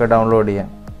ഫോമൊക്കെ ഡൗൺലോഡ് ചെയ്യാം.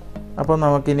 അപ്പോൾ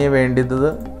നമുക്കിനി വേണ്ടത്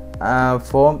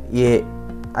ഫോം A.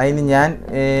 അതിന് ഞാൻ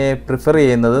പ്രിഫർ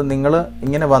ചെയ്യുന്നത് നിങ്ങൾ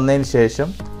ഇങ്ങനെ വന്നതിന് ശേഷം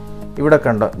ഇവിടെ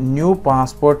കണ്ടോ ന്യൂ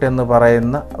പാസ്പോർട്ട് എന്ന്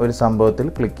പറയുന്ന ഒരു സംഭവത്തിൽ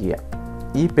ക്ലിക്ക് ചെയ്യാം.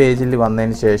 ഈ പേജിൽ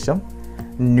വന്നതിന് ശേഷം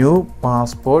ന്യൂ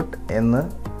പാസ്പോർട്ട് എന്ന്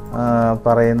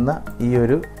പറയുന്ന ഈ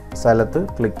ഒരു സ്ഥലത്ത്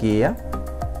ക്ലിക്ക് ചെയ്യാം.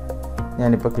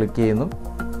 ഞാനിപ്പോൾ ക്ലിക്ക് ചെയ്യുന്നു.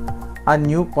 ആ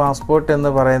ന്യൂ പാസ്പോർട്ട് എന്ന്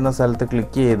പറയുന്ന സ്ഥലത്ത്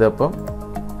ക്ലിക്ക് ചെയ്തപ്പം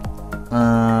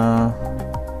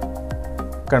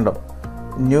കണ്ടോ,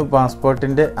 ന്യൂ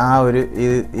പാസ്പോർട്ടിൻ്റെ ആ ഒരു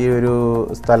ഈ ഒരു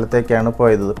സ്ഥലത്തേക്കാണ്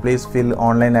പോയത്. Please fill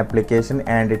online application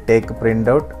and take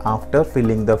print out after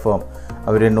filling the form.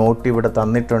 Our not ഇവിടെ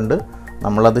തന്നിട്ടുണ്ട്,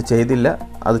 നമ്മളത് ചെയ്തില്ല,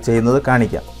 അത് ചെയ്യുന്നത്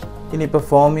കാണിക്കാം. ഇനിയിപ്പോൾ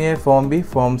form A, form B,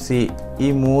 form C, ഈ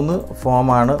 3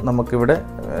 ഫോമാണ് നമുക്കിവിടെ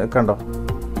കണ്ടോ.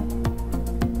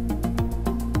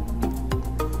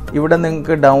 ഇവിടെ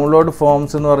നിങ്ങൾക്ക് ഡൗൺലോഡ്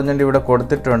ഫോംസ് എന്ന് പറഞ്ഞിട്ട് ഇവിടെ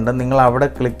കൊടുത്തിട്ടുണ്ട്. നിങ്ങൾ അവിടെ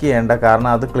ക്ലിക്ക് ചെയ്യേണ്ട, കാരണം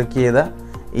അത് ക്ലിക്ക് ചെയ്താൽ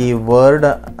ഈ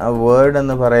വേർഡ്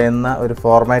എന്ന് പറയുന്ന ഒരു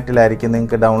ഫോർമാറ്റിലായിരിക്കും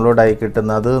നിങ്ങൾക്ക് ഡൗൺലോഡായി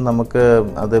കിട്ടുന്നത്. അത് നമുക്ക്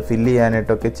അത് ഫില്ല്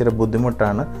ചെയ്യാനായിട്ടൊക്കെ ഇച്ചിരി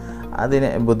ബുദ്ധിമുട്ടാണ്.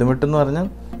 ബുദ്ധിമുട്ടെന്ന് പറഞ്ഞാൽ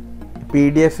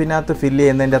PDF-നകത്ത് ഫില്ല്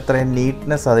ചെയ്യുന്നതിൻ്റെ അത്രയും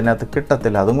നീറ്റ്നെസ് അതിനകത്ത്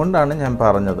കിട്ടത്തില്ല. അതുകൊണ്ടാണ് ഞാൻ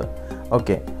പറഞ്ഞത്.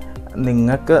 ഓക്കെ,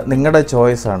 നിങ്ങളുടെ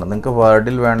ചോയ്സാണ്. നിങ്ങൾക്ക്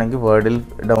വേർഡിൽ വേണമെങ്കിൽ വേർഡിൽ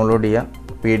ഡൗൺലോഡ് ചെയ്യാം,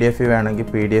 PDF വേണമെങ്കിൽ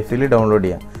PDF-ൽ ഡൗൺലോഡ്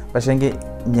ചെയ്യാം. പക്ഷേങ്കിൽ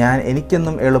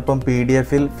എനിക്കെന്നും എളുപ്പം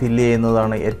PDF-ൽ ഫില്ല്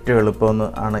ചെയ്യുന്നതാണ് ഏറ്റവും എളുപ്പമെന്ന്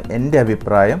ആണ് എൻ്റെ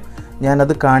അഭിപ്രായം.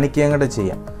 ഞാനത് കാണിക്കുകയും കൂടെ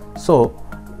ചെയ്യാം. സോ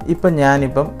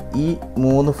ഞാനിപ്പം ഈ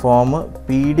 3 ഫോം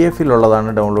PDF-ലുള്ളതാണ്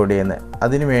ഡൗൺലോഡ് ചെയ്യുന്നത്.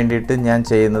 അതിന് വേണ്ടിയിട്ട് ഞാൻ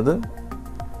ചെയ്യുന്നത്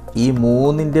ഈ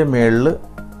 3ൻ്റെ മുകളിൽ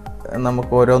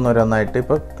നമുക്ക് ഓരോന്നോരോന്നായിട്ട്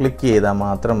ഇപ്പോൾ ക്ലിക്ക് ചെയ്താൽ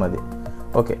മാത്രം മതി.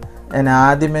 ഓക്കെ,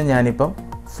 ഞാനിപ്പം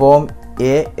ഫോം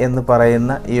എ എന്ന്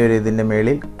പറയുന്ന ഈ ഒരു ഇതിൻ്റെ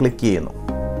മുകളിൽ ക്ലിക്ക് ചെയ്യുന്നു.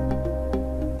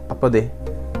 അപ്പോൾ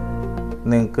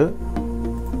നിങ്ങൾക്ക്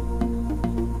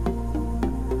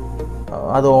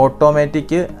അത്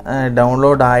ഓട്ടോമാറ്റിക്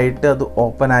ഡൗൺലോഡ് ആയിട്ട് അത്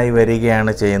ഓപ്പൺ ആയി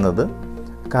വരികയാണ് ചെയ്യുന്നത്.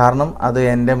 കാരണം അത്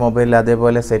എൻ്റെ മൊബൈലിൽ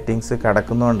അതേപോലെ സെറ്റിങ്സ്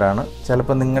കിടക്കുന്നതുകൊണ്ടാണ്.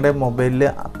 ചിലപ്പോൾ നിങ്ങളുടെ മൊബൈലിൽ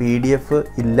PDF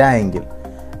ഇല്ല എങ്കിൽ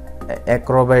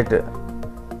അക്രോബൈറ്റ്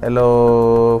എലോ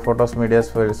ഫോട്ടോസ്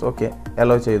മീഡിയാസ് ഫയൽസ് ഓക്കെ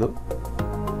എലോ ചെയ്തു.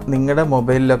 നിങ്ങളുടെ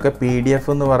മൊബൈലിലൊക്കെ PDF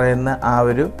എന്ന് പറയുന്ന ആ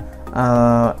ഒരു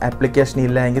ആപ്ലിക്കേഷൻ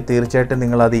ഇല്ല എങ്കിൽ തീർച്ചയായിട്ടും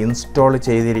നിങ്ങളത് ഇൻസ്റ്റാൾ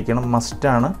ചെയ്തിരിക്കണം,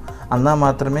 മസ്റ്റാണ്. എന്നാൽ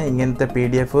മാത്രമേ ഇങ്ങനത്തെ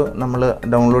PDF നമ്മൾ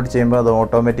ഡൗൺലോഡ് ചെയ്യുമ്പോൾ അത്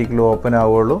ഓട്ടോമാറ്റിക്കലി ഓപ്പൺ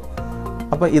ആവുകയുള്ളൂ.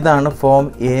 അപ്പോൾ ഇതാണ് ഫോം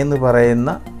എ എന്ന് പറയുന്ന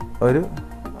ഒരു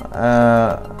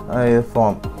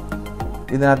ഫോം.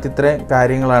 ഇതിനകത്ത് ഇത്രയും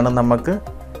കാര്യങ്ങളാണ് നമുക്ക്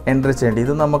എൻട്രി ചെയ്യേണ്ടത്.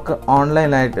 ഇത് നമുക്ക്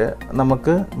ഓൺലൈനായിട്ട്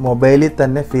നമുക്ക് മൊബൈലിൽ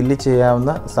തന്നെ ഫില്ല്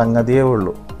ചെയ്യാവുന്ന സംഗതിയേ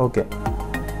ഉള്ളൂ. ഓക്കെ,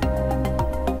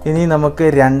 ഇനി നമുക്ക്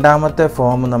രണ്ടാമത്തെ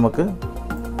ഫോം നമുക്ക്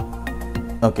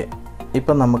ഓക്കെ.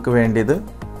 ഇപ്പം നമുക്ക് വേണ്ടിയത്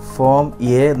ഫോം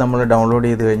എ നമ്മൾ ഡൗൺലോഡ്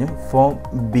ചെയ്ത് കഴിഞ്ഞു. ഫോം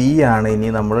ബി ആണ് ഇനി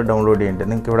നമ്മൾ ഡൗൺലോഡ് ചെയ്യേണ്ടത്.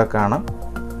 നിങ്ങൾക്ക് ഇവിടെ കാണാം.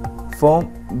 ഫോം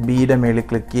ബിയുടെ മേളിൽ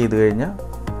ക്ലിക്ക് ചെയ്ത് കഴിഞ്ഞാൽ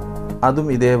അതും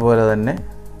ഇതേപോലെ തന്നെ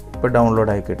ഇപ്പോൾ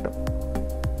ഡൗൺലോഡായി കിട്ടും.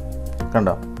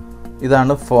 കണ്ടോ,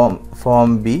 ഇതാണ് ഫോം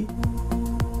ബി.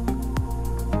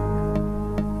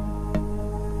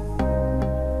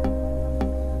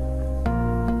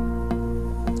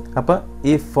 അപ്പോൾ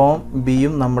ഈ ഫോം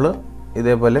ബിയും നമ്മൾ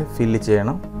ഇതേപോലെ ഫില്ല്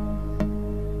ചെയ്യണം.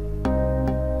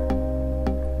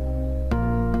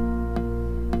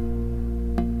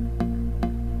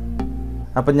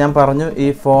 അപ്പം ഞാൻ പറഞ്ഞു ഈ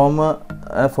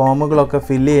ഫോമുകളൊക്കെ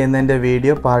ഫില്ല് ചെയ്യുന്നതിൻ്റെ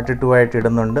വീഡിയോ പാർട്ട് 2 ആയിട്ട്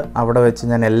ഇടുന്നുണ്ട്. അവിടെ വെച്ച്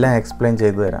ഞാൻ എല്ലാം എക്സ്പ്ലെയിൻ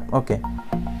ചെയ്തു തരാം. ഓക്കെ,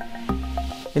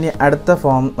 ഇനി അടുത്ത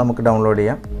ഫോം നമുക്ക് ഡൗൺലോഡ്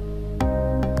ചെയ്യാം.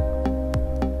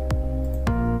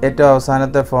 ഏറ്റവും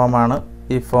അവസാനത്തെ ഫോമാണ്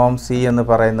ഈ ഫോം സി എന്ന്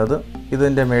പറയുന്നത്.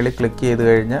 ഇതിൻ്റെ മേളിൽ ക്ലിക്ക് ചെയ്ത്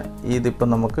കഴിഞ്ഞാൽ ഇതിപ്പോൾ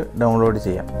നമുക്ക് ഡൗൺലോഡ്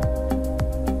ചെയ്യാം.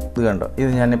 ഇത് കണ്ടോ, ഇത്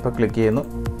ഞാനിപ്പോൾ ക്ലിക്ക് ചെയ്യുന്നു.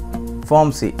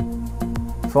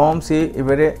 ഫോം സി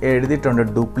ഇവർ എഴുതിയിട്ടുണ്ട്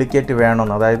ഡ്യൂപ്ലിക്കേറ്റ്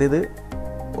വേണമെന്ന്. അതായത്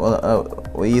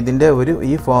ഇതിൻ്റെ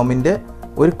ഈ ഫോമിൻ്റെ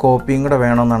ഒരു കോപ്പിയും കൂടെ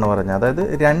വേണമെന്നാണ് പറഞ്ഞത്. അതായത്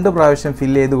 2 പ്രാവശ്യം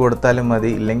ഫില്ല് ചെയ്ത് കൊടുത്താലും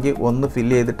മതി, ഇല്ലെങ്കിൽ ഒന്ന്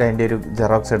ഫില്ല് ചെയ്തിട്ട് അതിൻ്റെ ഒരു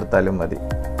ജെറോക്സ് എടുത്താലും മതി.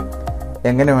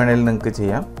 എങ്ങനെ വേണമെങ്കിലും നിങ്ങൾക്ക്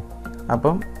ചെയ്യാം.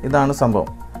 അപ്പം ഇതാണ് സംഭവം.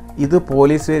 ഇത്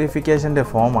പോലീസ് വെരിഫിക്കേഷൻ്റെ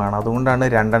ഫോമാണ്. അതുകൊണ്ടാണ്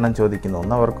 2 എണ്ണം ചോദിക്കുന്നത്.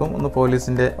 ഒന്ന് അവർക്കും ഒന്ന്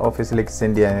പോലീസിൻ്റെ ഓഫീസിലേക്ക്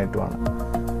സെൻഡ് ചെയ്യാനായിട്ടുമാണ്.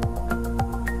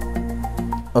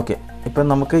 ഓക്കെ, ഇപ്പം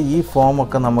നമുക്ക് ഈ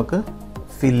ഫോമൊക്കെ നമുക്ക്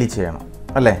ഫില്ല് ചെയ്യണം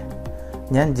അല്ലേ.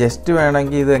 ഞാൻ ജസ്റ്റ്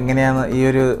വേണമെങ്കിൽ ഇത് എങ്ങനെയാണ് ഈ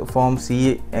ഒരു ഫോം സി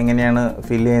എങ്ങനെയാണ്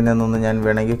ഫില്ല് ചെയ്യുന്നതെന്നൊന്ന് ഞാൻ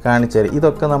വേണമെങ്കിൽ കാണിച്ചു തരാം.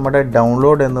 ഇതൊക്കെ നമ്മുടെ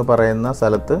ഡൗൺലോഡ് എന്ന് പറയുന്ന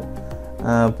സ്ഥലത്ത്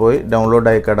പോയി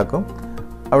ഡൗൺലോഡായി കിടക്കും.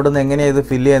 അവിടെ നിന്ന് എങ്ങനെയാണ് ഇത്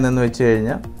ഫില്ല് ചെയ്യുന്നതെന്ന് വെച്ച്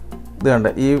കഴിഞ്ഞാൽ ഇത് കണ്ട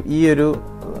ഈ ഒരു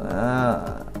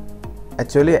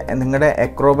ആക്ച്വലി നിങ്ങളുടെ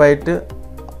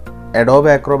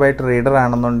അഡോബ് അക്രോബൈറ്റ് റീഡർ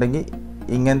ആണെന്നുണ്ടെങ്കിൽ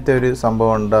ഇങ്ങനത്തെ ഒരു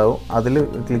സംഭവം ഉണ്ടാവും. അതിൽ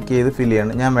ക്ലിക്ക് ചെയ്ത് ഫില്ല്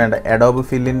ചെയ്യണം. ഞാൻ വേണ്ട അഡോബ്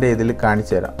ഫില്ലിൻ്റെ ഇതിൽ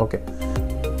കാണിച്ചു തരാം. ഓക്കെ,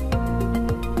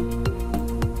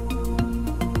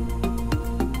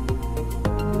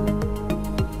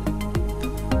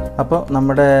 അപ്പോൾ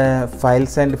നമ്മുടെ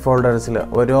ഫയൽസ് ആൻഡ് ഫോൾഡേഴ്സിൽ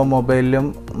ഓരോ മൊബൈലിലും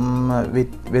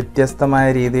വ്യത്യസ്തമായ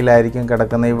രീതിയിലായിരിക്കും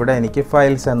കിടക്കുന്നത്. ഇവിടെ എനിക്ക്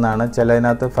ഫയൽസ് എന്നാണ്,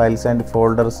 ചിലതിനകത്ത് ഫയൽസ് ആൻഡ്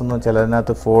ഫോൾഡേഴ്സ് എന്നും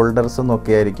ചിലതിനകത്ത് ഫോൾഡേഴ്സ്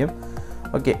എന്നൊക്കെ ആയിരിക്കും.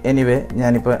 ഓക്കെ, എനിവേ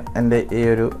ഞാനിപ്പോൾ എൻ്റെ ഈ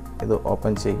ഒരു ഇത്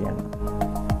ഓപ്പൺ ചെയ്യുകയാണ്.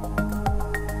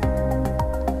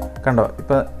 കണ്ടോ,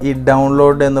 ഇപ്പോൾ ഈ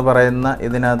ഡൗൺലോഡ് എന്ന് പറയുന്ന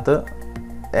ഇതിനകത്ത്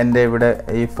എൻ്റെ ഇവിടെ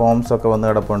ഈ ഫോംസൊക്കെ വന്ന്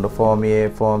കിടപ്പുണ്ട്. Form A,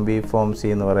 form B, form C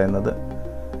എന്ന് പറയുന്നത്.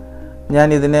 ഞാൻ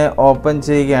ഇതിനെ ഓപ്പൺ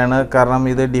ചെയ്യുകയാണ്. കാരണം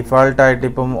ഇത് ഡിഫാൾട്ടായിട്ട്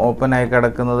ഇപ്പം ഓപ്പൺ ആയി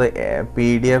കിടക്കുന്നത്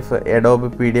PDF, എഡോബ്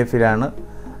PDF-ലാണ്.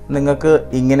 നിങ്ങൾക്ക്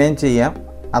ഇങ്ങനെയും ചെയ്യാം.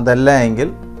 അതല്ല എങ്കിൽ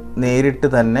നേരിട്ട്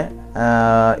തന്നെ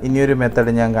ഇനിയൊരു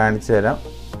മെത്തേഡ് ഞാൻ കാണിച്ചു തരാം.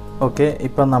 ഓക്കെ,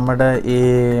 ഇപ്പം നമ്മുടെ ഈ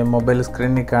മൊബൈൽ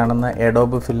സ്ക്രീനിൽ കാണുന്ന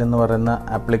എഡോബ് ഫിൽ എന്ന് പറയുന്ന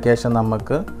ആപ്ലിക്കേഷൻ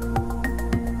നമുക്ക്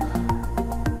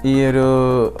ഈ ഒരു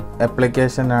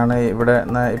ആപ്ലിക്കേഷനാണ് ഇവിടെ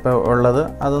ഇപ്പോൾ ഉള്ളത്.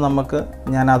 അത്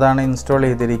ഞാൻ അതാണ് ഇൻസ്റ്റാൾ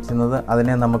ചെയ്തിരിക്കുന്നത്.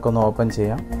 അതിനെ നമുക്കൊന്ന് ഓപ്പൺ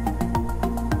ചെയ്യാം.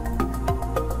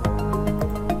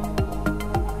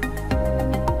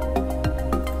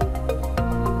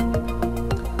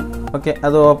 ഓക്കെ,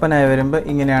 അത് ഓപ്പൺ ആയി വരുമ്പോൾ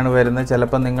ഇങ്ങനെയാണ് വരുന്നത്.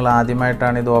 ചിലപ്പോൾ നിങ്ങൾ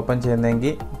ആദ്യമായിട്ടാണ് ഇത് ഓപ്പൺ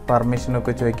ചെയ്യുന്നതെങ്കിൽ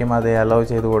പെർമിഷനൊക്കെ ചോദിക്കുമ്പോൾ അത് അലോ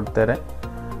ചെയ്ത് കൊടുത്തരാം.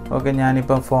 ഓക്കെ,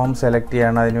 ഞാനിപ്പം ഫോം സെലക്ട്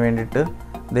ചെയ്യാണ്. അതിന് വേണ്ടിയിട്ട്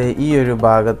ഈ ഒരു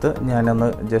ഭാഗത്ത് ഞാനൊന്ന്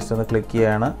ജസ്റ്റ് ഒന്ന് ക്ലിക്ക്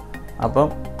ചെയ്യുകയാണ്. അപ്പം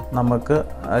നമുക്ക്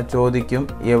ചോദിക്കും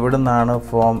എവിടെ നിന്നാണ്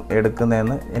ഫോം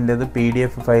എടുക്കുന്നതെന്ന്. എൻ്റേത്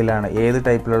PDF ഫയലാണ്. ഏത്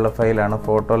ടൈപ്പിലുള്ള ഫയലാണ്?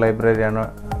 ഫോട്ടോ ലൈബ്രറിയാണ്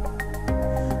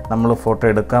നമ്മൾ ഫോട്ടോ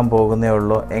എടുക്കാൻ പോകുന്നേ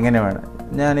ഉള്ളൂ, എങ്ങനെ വേണം?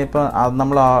 ഞാനിപ്പോൾ അത്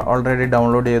നമ്മൾ ഓൾറെഡി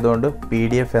ഡൗൺലോഡ് ചെയ്തുകൊണ്ട്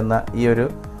PDF എന്ന ഈ ഒരു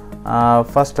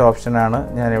ഫസ്റ്റ് ഓപ്ഷനാണ്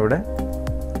ഞാനിവിടെ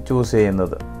ചൂസ്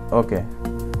ചെയ്യുന്നത്. ഓക്കെ,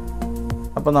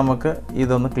 അപ്പോൾ നമുക്ക്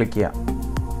ഇതൊന്ന് ക്ലിക്ക് ചെയ്യാം.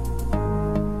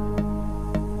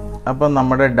 അപ്പം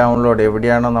നമ്മുടെ ഡൗൺലോഡ്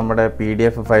എവിടെയാണോ നമ്മുടെ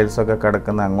PDF ഫയൽസൊക്കെ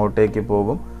കിടക്കുന്നത് അങ്ങോട്ടേക്ക്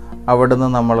പോകും. അവിടെ നിന്ന്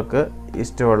നമ്മൾക്ക്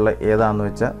ഇഷ്ടമുള്ള ഏതാണെന്ന്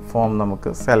വെച്ചാൽ ഫോം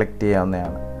നമുക്ക് സെലക്ട്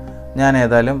ചെയ്യാവുന്നതാണ്. ഞാൻ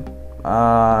ഏതായാലും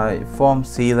ഫോം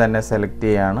C തന്നെ സെലക്ട്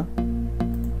ചെയ്യാണ്.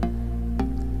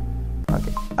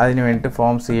 ഓക്കെ, അതിന് വേണ്ടിയിട്ട്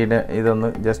ഫോം സിയുടെ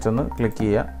ഇതൊന്ന് ജസ്റ്റ് ഒന്ന് ക്ലിക്ക്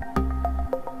ചെയ്യുക.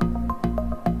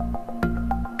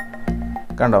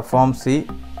 കണ്ടോ, ഫോം C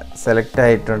സെലക്ട്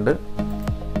ആയിട്ടുണ്ട്.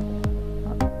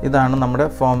 ഇതാണ് നമ്മുടെ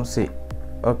ഫോം C.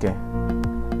 ഓക്കെ,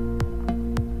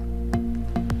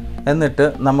 എന്നിട്ട്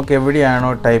നമുക്ക് എവിടെയാണോ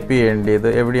ടൈപ്പ് ചെയ്യേണ്ടത്,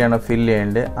 എവിടെയാണോ ഫിൽ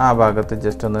ചെയ്യേണ്ടത്, ആ ഭാഗത്ത്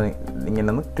ജസ്റ്റ് ഒന്ന് ഇങ്ങനെ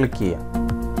ഒന്ന് ക്ലിക്ക് ചെയ്യാം.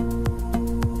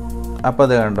 അപ്പോൾ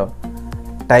അത് കണ്ടോ,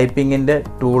 ടൈപ്പിങ്ങിൻ്റെ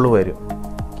ടൂള് വരും.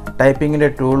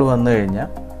 ടൈപ്പിങ്ങിൻ്റെ ടൂൾ വന്നു കഴിഞ്ഞാൽ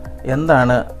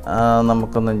എന്താണ്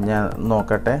നമുക്കൊന്ന് ഞാൻ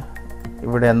നോക്കട്ടെ.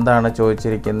 ഇവിടെ എന്താണ്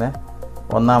ചോദിച്ചിരിക്കുന്നത്?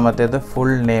 ഒന്നാമത്തേത്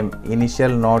full name,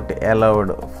 initial not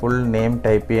allowed. Full name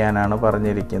type ചെയ്യാനാണ്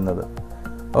പറഞ്ഞിരിക്കുന്നത്.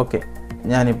 ഓക്കെ,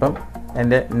 ഞാനിപ്പം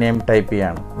എൻ്റെ നെയിം ടൈപ്പ്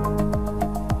ചെയ്യാണ്.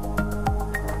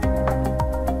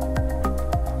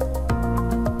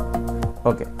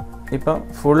 ഓക്കെ, ഇപ്പം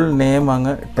ഫുൾ നെയിം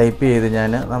അങ്ങ് ടൈപ്പ് ചെയ്ത്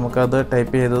നമുക്കത്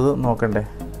ടൈപ്പ് ചെയ്തത് നോക്കണ്ടേ.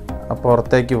 അപ്പോൾ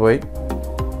പുറത്തേക്ക് പോയി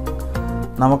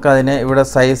നമുക്കതിനെ ഇവിടെ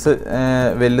സൈസ്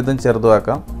വലുതും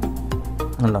ചെറുതുമാക്കാം.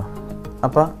 ഉണ്ടോ?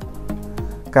 അപ്പോൾ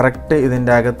കറക്റ്റ്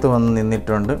ഇതിൻ്റെ അകത്ത് വന്ന്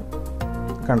നിന്നിട്ടുണ്ട്.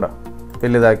 കണ്ടോ,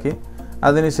 വലുതാക്കി.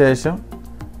 അതിനുശേഷം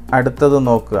അടുത്തത്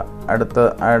നോക്കുക.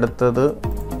 അടുത്തത്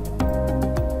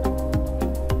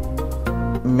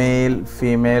മെയിൽ,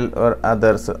 ഫീമെയിൽ ഓർ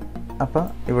അതേഴ്സ്. അപ്പോൾ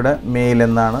ഇവിടെ മെയിൽ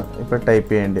എന്നാണ് ഇപ്പോൾ ടൈപ്പ്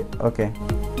ചെയ്യേണ്ടത്. ഓക്കെ,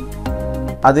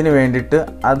 അതിന് വേണ്ടിയിട്ട്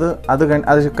അത്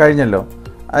കഴിഞ്ഞല്ലോ.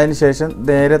 അതിനുശേഷം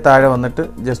നേരെ താഴെ വന്നിട്ട്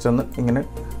ജസ്റ്റ് ഒന്ന് ഇങ്ങനെ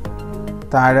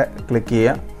താഴെ ക്ലിക്ക്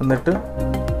ചെയ്യുക. എന്നിട്ട്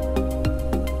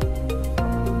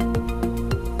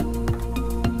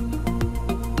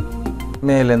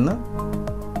മേലെന്ന്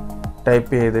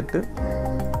ടൈപ്പ് ചെയ്തിട്ട്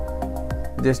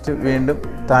ജസ്റ്റ് വീണ്ടും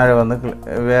താഴെ വന്ന്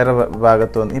വേറെ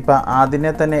ഭാഗത്ത് വന്ന് ഇപ്പോൾ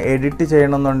അതിനെ തന്നെ എഡിറ്റ്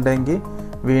ചെയ്യണമെന്നുണ്ടെങ്കിൽ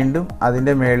വീണ്ടും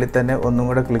അതിൻ്റെ മേളിൽ തന്നെ ഒന്നും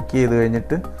കൂടെ ക്ലിക്ക് ചെയ്ത്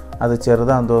കഴിഞ്ഞിട്ട് അത്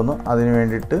ചെറുതാന്ന് തോന്നുന്നു. അതിന്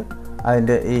വേണ്ടിയിട്ട്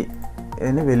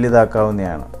ഇതിന്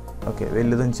വലുതാക്കാവുന്നതാണ്. ഓക്കെ,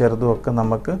 വലുതും ചെറുതും ഒക്കെ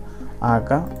നമുക്ക്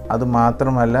ആക്കാം. അത്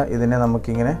മാത്രമല്ല ഇതിനെ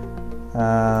നമുക്കിങ്ങനെ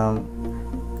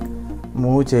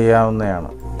മൂവ് ചെയ്യാവുന്നതാണ്.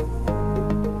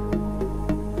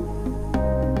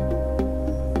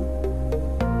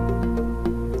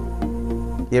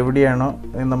 എവിടെയാണോ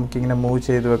നമുക്കിങ്ങനെ മൂവ്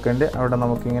ചെയ്ത് വെക്കേണ്ടത് അവിടെ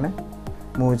നമുക്കിങ്ങനെ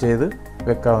മൂവ് ചെയ്ത്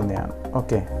വെക്കാവുന്നതാണ്.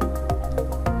 ഓക്കെ,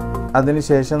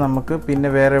 അതിനുശേഷം നമുക്ക് പിന്നെ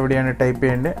വേറെ എവിടെയാണ് ടൈപ്പ്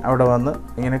ചെയ്യേണ്ടത് അവിടെ വന്ന്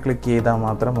ഇങ്ങനെ ക്ലിക്ക് ചെയ്താൽ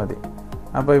മാത്രം മതി.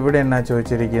 അപ്പോൾ ഇവിടെ എന്നാ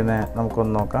ചോദിച്ചിരിക്കുന്നത്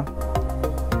നമുക്കൊന്ന് നോക്കാം.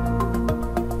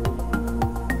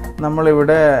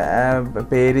 നമ്മളിവിടെ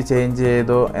പേര് ചേഞ്ച്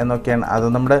ചെയ്തോ എന്നൊക്കെയാണ്. അത്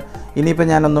നമ്മുടെ ഇനിയിപ്പോൾ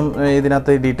ഞാനൊന്നും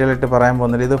ഇതിനകത്ത് ഡീറ്റെയിൽ ആയിട്ട് പറയാൻ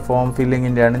പോകുന്നില്ല. ഇത് ഫോം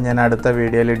ഫില്ലിങ്ങിൻ്റെ ആണ്. ഞാൻ അടുത്ത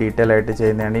വീഡിയോയിൽ ഡീറ്റെയിൽ ആയിട്ട്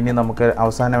ചെയ്യുന്നതാണ്. ഇനി നമുക്ക്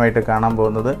അവസാനമായിട്ട് കാണാൻ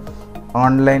പോകുന്നത്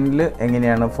ഓൺലൈനിൽ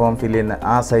എങ്ങനെയാണ് ഫോം ഫില്ല് ചെയ്യുന്നത്,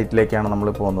 ആ സൈറ്റിലേക്കാണ് നമ്മൾ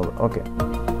പോകുന്നത്. ഓക്കെ,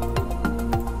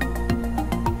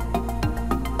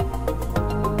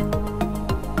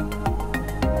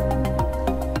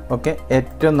 ഓക്കെ,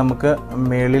 ഏറ്റവും നമുക്ക്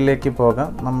മേളിലേക്ക് പോകാം.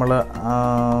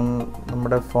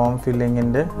 നമ്മുടെ ഫോം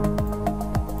ഫില്ലിങ്ങിൻ്റെ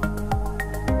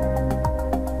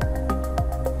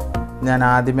ഞാൻ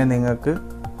ആദ്യമേ നിങ്ങൾക്ക്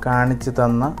കാണിച്ചു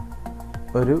തന്ന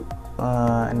ഒരു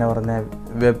എന്നാ പറഞ്ഞ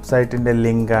വെബ്സൈറ്റിൻ്റെ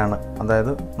ലിങ്കാണ്.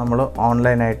 അതായത് നമ്മൾ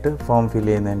ഓൺലൈനായിട്ട് ഫോം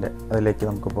ഫില്ല് ചെയ്യുന്നതിൻ്റെ അതിലേക്ക്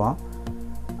നമുക്ക് പോകാം.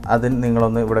 അതിന്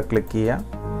നിങ്ങളൊന്ന് ഇവിടെ ക്ലിക്ക്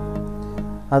ചെയ്യുക.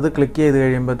 അത് ക്ലിക്ക് ചെയ്ത്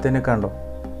കഴിയുമ്പോഴത്തേന് കണ്ടോ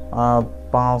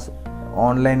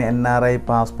ഓൺലൈൻ NRI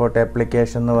പാസ്പോർട്ട്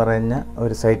ആപ്ലിക്കേഷൻ എന്ന് പറഞ്ഞ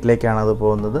ഒരു സൈറ്റിലേക്കാണ് അത്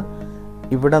പോകുന്നത്.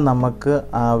 ഇവിടെ നമുക്ക്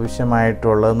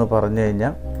ആവശ്യമായിട്ടുള്ളതെന്ന് പറഞ്ഞു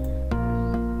കഴിഞ്ഞാൽ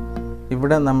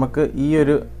ഇവിടെ നമുക്ക് ഈ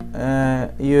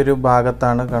ഒരു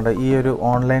ഭാഗത്താണ് കണ്ടോ ഈ ഒരു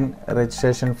ഓൺലൈൻ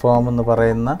രജിസ്ട്രേഷൻ ഫോം എന്ന്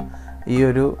പറയുന്ന ഈ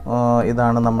ഒരു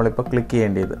ഇതാണ് നമ്മളിപ്പോൾ ക്ലിക്ക്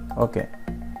ചെയ്യേണ്ടത്. ഓക്കെ,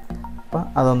 അപ്പോൾ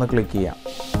അതൊന്ന് ക്ലിക്ക് ചെയ്യാം.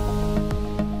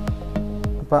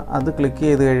 അപ്പോൾ അത് ക്ലിക്ക്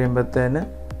ചെയ്ത് കഴിയുമ്പോഴത്തേന്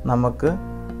നമുക്ക്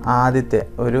ആദ്യത്തെ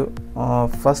ഒരു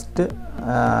ഫസ്റ്റ്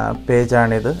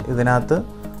പേജാണിത്. ഇതിനകത്ത്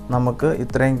നമുക്ക്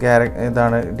ഇത്രയും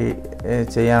ഇതാണ്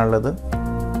ചെയ്യാനുള്ളത്.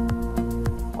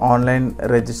 ഓൺലൈൻ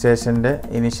രജിസ്ട്രേഷൻ്റെ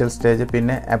ഇനീഷ്യൽ സ്റ്റേജ്,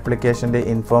 പിന്നെ ആപ്ലിക്കേഷൻ്റെ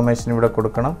ഇൻഫോർമേഷൻ ഇവിടെ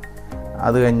കൊടുക്കണം.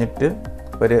 അത് കഴിഞ്ഞിട്ട്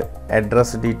ഒരു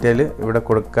അഡ്രസ് ഡീറ്റെയിൽ ഇവിടെ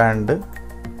കൊടുക്കാനുണ്ട്.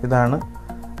 ഇതാണ്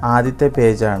ആദ്യത്തെ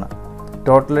പേജാണ്.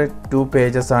 ടോട്ടൽ 2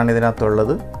 പേജസ് ആണ്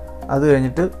ഇതിനകത്തുള്ളത്. അത്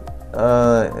കഴിഞ്ഞിട്ട്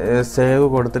സേവ്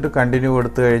കൊടുത്തിട്ട് കണ്ടിന്യൂ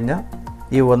കൊടുത്തു കഴിഞ്ഞാൽ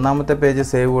ഈ ഒന്നാമത്തെ പേജ്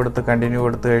സേവ് കൊടുത്ത് കണ്ടിന്യൂ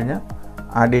കൊടുത്തു കഴിഞ്ഞാൽ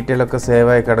ആ ഡീറ്റെയിലൊക്കെ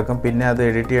സേവായി കിടക്കും. പിന്നെ അത്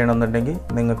എഡിറ്റ് ചെയ്യണമെന്നുണ്ടെങ്കിൽ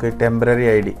നിങ്ങൾക്ക് ടെമ്പററി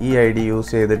ഈ ഐ ഡി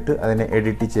യൂസ് ചെയ്തിട്ട് അതിനെ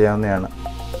എഡിറ്റ് ചെയ്യാവുന്നതാണ്.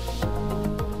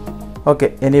 ഓക്കെ,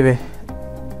 എനിവേ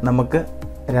നമുക്ക്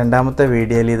രണ്ടാമത്തെ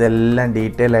വീഡിയോയിൽ ഇതെല്ലാം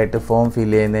ഡീറ്റെയിൽ ആയിട്ട് ഫോം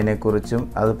ഫില്ല് ചെയ്യുന്നതിനെക്കുറിച്ചും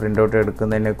അത് പ്രിൻ്റ് ഔട്ട്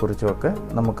എടുക്കുന്നതിനെക്കുറിച്ചും ഒക്കെ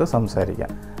നമുക്ക്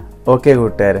സംസാരിക്കാം. ഓക്കെ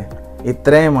കൂട്ടുകാരെ,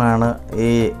 ഇത്രയുമാണ്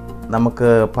ഈ നമുക്ക്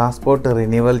പാസ്പോർട്ട്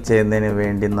റിന്യൂവൽ ചെയ്യുന്നതിന്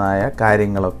വേണ്ടുന്നതായ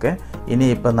കാര്യങ്ങളൊക്കെ.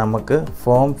 ഇനിയിപ്പോൾ നമുക്ക്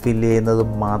ഫോം ഫില്ല് ചെയ്യുന്നത്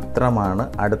മാത്രമാണ്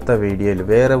അടുത്ത വീഡിയോയിൽ.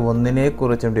 വേറെ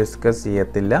ഒന്നിനെക്കുറിച്ചും ഡിസ്കസ്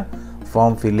ചെയ്യത്തില്ല.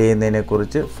 ഫോം ഫില്ല്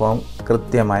ചെയ്യുന്നതിനെക്കുറിച്ച് ഫോം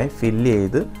കൃത്യമായി ഫില്ല്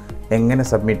ചെയ്ത് എങ്ങനെ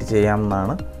സബ്മിറ്റ്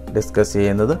ചെയ്യാമെന്നാണ് ഡിസ്കസ്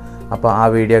ചെയ്യുന്നത്. അപ്പോൾ ആ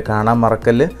വീഡിയോ കാണാൻ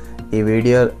മറക്കല്ല്. ഈ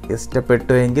വീഡിയോ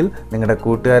ഇഷ്ടപ്പെട്ടുവെങ്കിൽ നിങ്ങളുടെ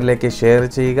കൂട്ടുകാരിലേക്ക് ഷെയർ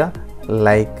ചെയ്യുക,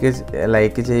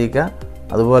 ലൈക്ക് ചെയ്യുക.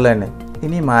 അതുപോലെ തന്നെ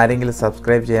ഇനിയും ആരെങ്കിലും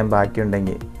സബ്സ്ക്രൈബ് ചെയ്യാൻ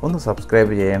ബാക്കിയുണ്ടെങ്കിൽ ഒന്ന്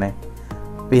സബ്സ്ക്രൈബ് ചെയ്യണേ.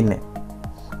 പിന്നെ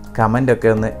കമൻ്റൊക്കെ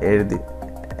ഒന്ന്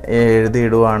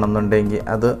എഴുതിയിടുകയാണെന്നുണ്ടെങ്കിൽ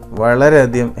അത്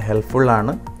വളരെയധികം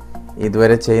ഹെൽപ്ഫുള്ളാണ്.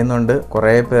 ഇതുവരെ ചെയ്യുന്നുണ്ട്,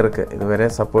 കുറേ പേർക്ക് ഇതുവരെ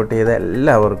സപ്പോർട്ട് ചെയ്ത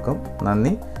എല്ലാവർക്കും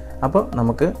നന്ദി. അപ്പോൾ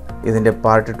നമുക്ക് ഇതിൻ്റെ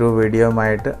പാർട്ട് 2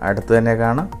 വീഡിയോയുമായിട്ട് അടുത്ത് തന്നെ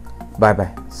കാണാം. Bye bye.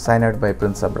 Sign out by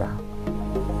Prince Abraham.